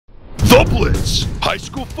The Blitz, high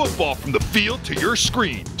school football from the field to your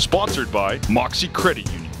screen. Sponsored by Mocse Credit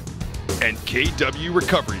Union and KW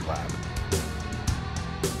Recovery Lab.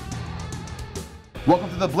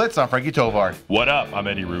 Welcome to The Blitz. I'm Frankie Tovar. What up? I'm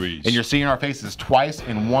Eddie Ruiz. And you're seeing our faces twice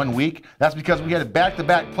in 1 week. That's because we had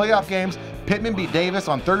back-to-back playoff games. Pittman beat Davis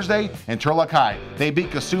on Thursday and Turlock High. They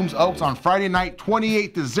beat Cosumnes Oaks on Friday night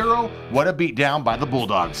 28-0. What a beatdown by the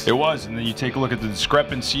Bulldogs. It was, and then you take a look at the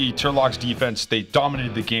discrepancy. Turlock's defense, they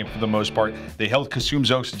dominated the game for the most part. They held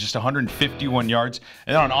Cosumnes Oaks to just 151 yards.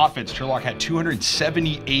 And then on offense, Turlock had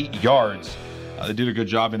 278 yards. They did a good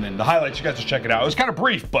job, and then the highlights, you guys just check it out. It was kind of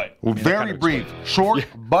brief, but very brief, short,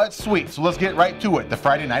 but sweet. So let's get right to it, the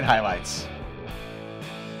Friday night highlights.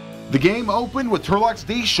 The game opened with Turlock's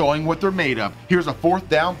D showing what they're made of. Here's a fourth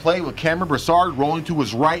down play with Cameron Broussard rolling to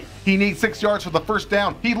his right. He needs 6 yards for the first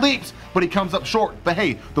down. He leaps, but he comes up short. But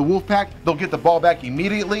hey, the Wolfpack, they'll get the ball back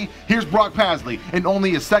immediately. Here's Brock Pasley, in only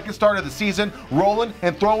his second start of the season, rolling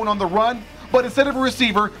and throwing on the run. But instead of a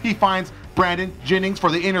receiver, he finds Brandon Jennings for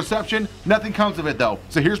the interception. Nothing comes of it though.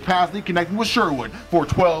 So here's Pasley connecting with Sherwood for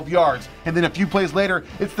 12 yards. And then a few plays later,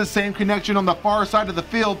 it's the same connection on the far side of the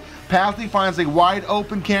field. Pasley finds a wide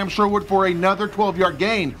open Cam Sherwood for another 12-yard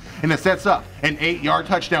gain. And it sets up an 8-yard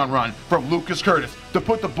touchdown run from Lucas Curtis to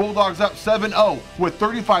put the Bulldogs up 7-0 with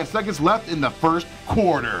 35 seconds left in the first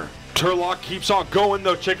quarter. Turlock keeps on going,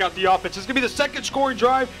 though. Check out the offense. It's going to be the second scoring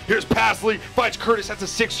drive. Here's Pasley, finds Curtis. That's a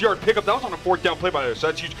 6-yard pickup. That was on a fourth down play by the so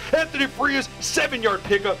that's huge. Anthony Frias, 7-yard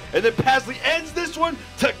pickup. And then Pasley ends this one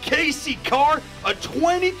to Casey Carr. A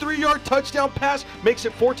 23-yard touchdown pass makes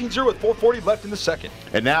it 14-0 with 4:40 left in the second.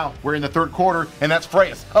 And now we're in the third quarter, and that's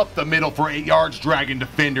Frias up the middle for 8 yards, dragging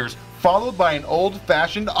defenders. Followed by an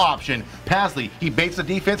old-fashioned option. Pasley, he baits the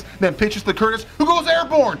defense, then pitches to Curtis, who goes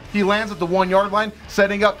airborne. He lands at the 1-yard line,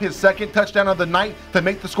 setting up his second touchdown of the night to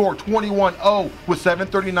make the score 21-0 with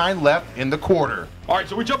 7:39 left in the quarter. All right,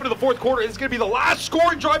 so we jump into the fourth quarter. It's going to be the last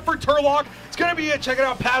scoring drive for Turlock. It's going to be check it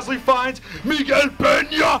out. Pasley finds Miguel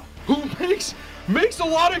Peña, who makes a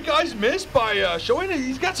lot of guys miss by showing that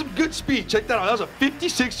he's got some good speed. Check that out. That was a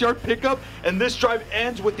 56-yard pickup, and this drive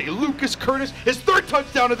ends with a Lucas Curtis, his third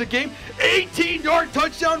touchdown of the game. 18-yard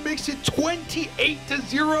touchdown makes it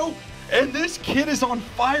 28-0, and this kid is on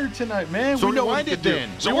fire tonight, man. So we know rewind it then.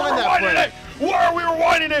 So we're rewinding it. Why are we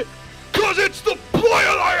rewinding it? Because it's the play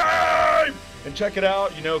of the game! And check it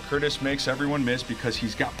out, you know, Curtis makes everyone miss because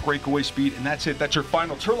he's got breakaway speed, and that's it. That's your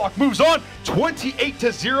final. Turlock moves on,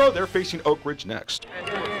 28-0. They're facing Oak Ridge next.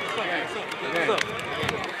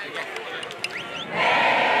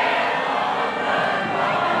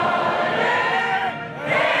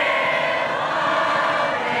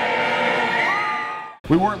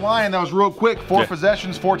 We weren't lying. That was real quick. 4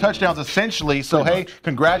 possessions, 4 touchdowns, essentially. So, hey,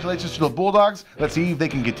 congratulations to the Bulldogs. Let's see if they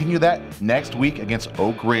can continue that next week against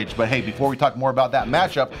Oak Ridge. But, hey, before we talk more about that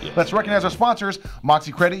matchup, let's recognize our sponsors,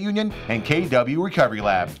 Mocse Credit Union and KW Recovery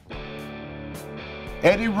Lab.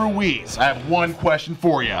 Eddie Ruiz, I have one question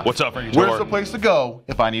for you. What's up, Frankie? Where's the place to go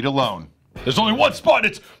if I need a loan? There's only one spot.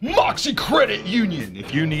 It's Mocse Credit Union.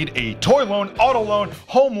 If you need a toy loan, auto loan,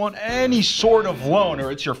 home loan, any sort of loan,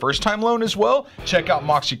 or it's your first time loan as well, check out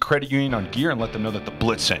Mocse Credit Union on gear and let them know that the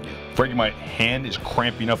Blitz sent you. Frankie, my hand is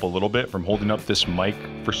cramping up a little bit from holding up this mic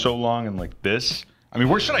for so long and like this. I mean,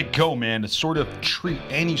 where should I go, man, to sort of treat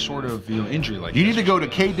any sort of injury like this? You need to go to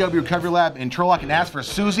KW Recovery Lab in Turlock and ask for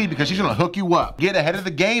Susie because she's going to hook you up. Get ahead of the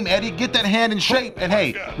game, Eddie. Get that hand in shape. And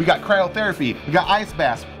hey, we got cryotherapy. We got ice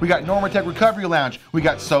baths. We got Normatec Recovery Lounge. We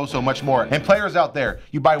got so much more. And players out there,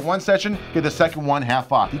 you buy one session, get the second one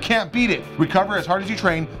half off. You can't beat it. Recover as hard as you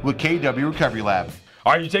train with KW Recovery Lab.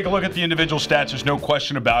 All right, you take a look at the individual stats. There's no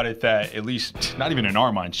question about it that, at least, not even in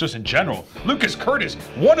our minds, just in general, Lucas Curtis,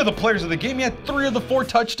 one of the players of the game, he had 3 of the 4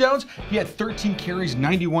 touchdowns. He had 13 carries,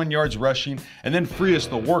 91 yards rushing. And then Frias,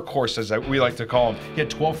 the workhorse, as we like to call him, he had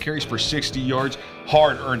 12 carries for 60 yards.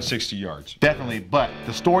 Hard-earned 60 yards. Definitely, but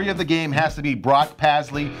the story of the game has to be Brock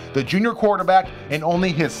Pasley, the junior quarterback, in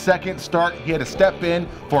only his second start. He had to step in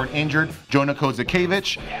for an injured Jonah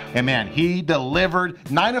Kozakevich. And man, he delivered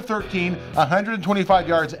 9 of 13, 125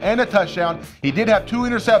 yards, and a touchdown. He did have 2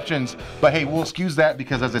 interceptions, but hey, we'll excuse that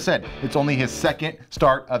because, as I said, it's only his second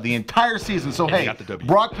start of the entire season. So hey,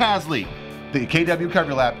 Brock Pasley, the KW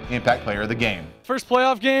Recovery Lab Impact Player of the Game. First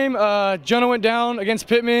playoff game, Jonah went down against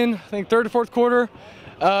Pittman, I think third or fourth quarter.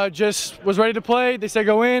 Just was ready to play. They said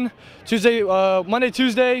go in. Monday,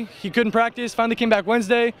 Tuesday, he couldn't practice. Finally came back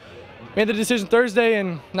Wednesday. Made the decision Thursday,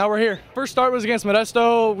 and now we're here. First start was against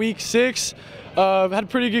Modesto, week 6. Had a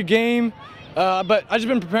pretty good game, but I've just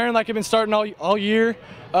been preparing like I've been starting all year.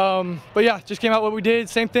 But yeah, just came out what we did.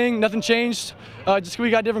 Same thing, nothing changed. Just we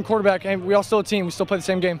got a different quarterback, and we all still a team. We still play the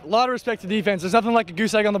same game. A lot of respect to defense. There's nothing like a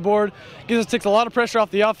goose egg on the board. Takes a lot of pressure off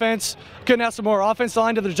the offense. Couldn't ask for more. Offensive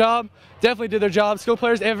line did their job. Definitely did their job. Skill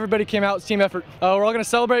players, everybody came out. It's team effort. We're all going to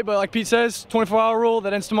celebrate, but like Pete says, 24-hour rule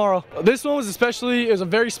that ends tomorrow. This one was it was a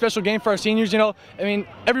very special game for our seniors. You know, I mean,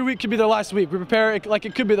 every week could be their last week. We prepare it like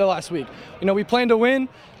it could be their last week. You know, we plan to win,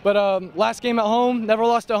 but last game at home, never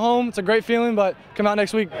lost at home. It's a great feeling, but come out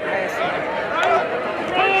next week.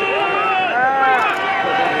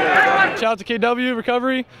 Shout out to KW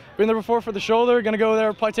Recovery. Been there before for the shoulder. Gonna go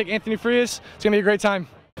there, probably take Anthony Frias. It's gonna be a great time.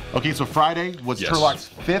 Okay, so Friday was Turlock's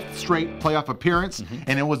 5th straight playoff appearance,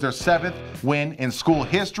 and it was their 7th win in school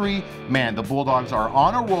history. Man, the Bulldogs are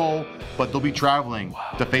on a roll, but they'll be traveling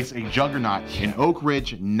to face a juggernaut in Oak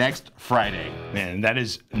Ridge next Friday. Man, that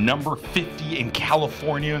is number 50 in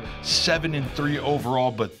California, 7-3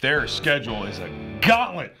 overall, but their schedule is a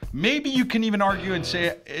gauntlet. Maybe you can even argue and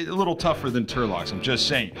say a little tougher than Turlock's, I'm just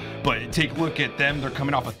saying. But take a look at them. They're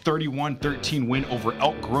coming off a 31-13 win over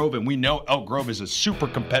Elk Grove, and we know Elk Grove is a super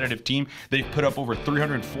competitive team. They've put up over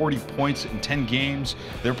 340 points in 10 games.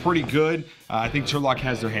 They're pretty good. I think Turlock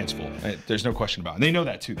has their hands full. There's no question about it. They know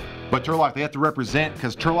that too. But Turlock, they have to represent,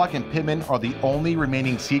 because Turlock and Pittman are the only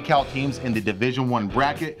remaining C-Cal teams in the Division I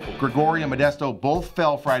bracket. Gregory and Modesto both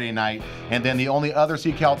fell Friday night, and then the only other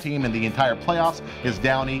C-Cal team in the entire playoffs is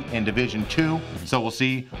Downey in Division II. So we'll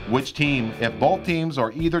see which team, if both teams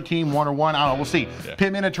or either team, one or one, I don't know, we'll see. Yeah.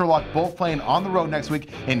 Pittman and Turlock both playing on the road next week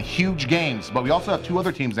in huge games. But we also have 2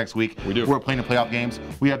 other teams next week who are playing in playoff games.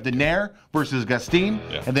 We have Denair versus Gustine,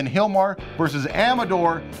 and then Hillmar versus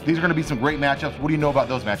Amador. These are going to be some great matchups. What do you know about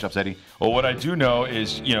those matchups, Eddie? Well, what I do know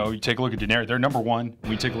is, you know, you take a look at Denair, they're number 1.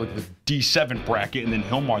 We take a look at the D7 bracket, and then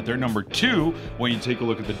Hillmar, they're number 2. When you take a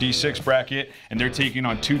look at the D6 bracket, and they're taking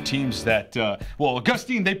on 2 teams that, well,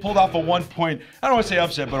 Gustine, they pulled off a 1-point, I don't want to say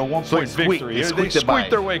upset, but a 1-point victory. They squeaked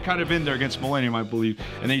their way kind of in there against Millennium, I believe.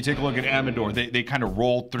 And then you take a look at Amador. They kind of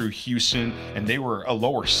rolled through Houston, and they were a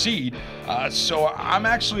lower seed. So I'm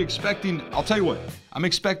actually expecting, I'll tell you what, I'm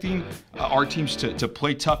expecting our teams to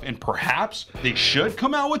play tough, and perhaps they should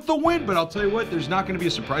come out with the win, but I'll tell you what, there's not going to be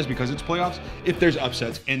a surprise because it's playoffs if there's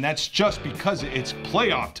upsets, and that's just because it's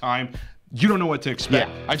playoff time. You don't know what to expect.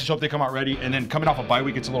 Yeah. I just hope they come out ready, and then coming off a bye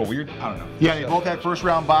week, it's a little weird. I don't know. Yeah, they both had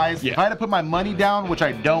first-round byes. Yeah. If I had to put my money down, which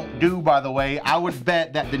I don't do, by the way, I would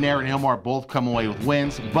bet that Denair and Hillmar both come away with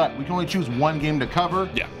wins, but we can only choose one game to cover.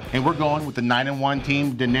 Yeah. And we're going with the 9-1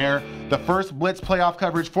 team, Denair, the first Blitz playoff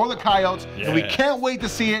coverage for the Coyotes, and we can't wait to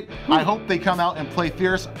see it. I hope they come out and play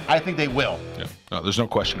fierce. I think they will. Yeah. No, there's no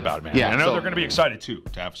question about it, man. Yeah, and I know they're going to be excited, too,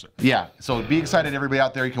 to have it. Yeah, so be excited, everybody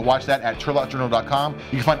out there. You can watch that at turlockjournal.com.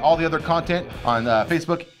 You can find all the other content on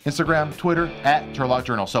Facebook, Instagram, Twitter, at Turlock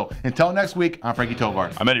Journal. So until next week, I'm Frankie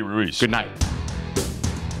Tovar. I'm Eddie Ruiz. Good night.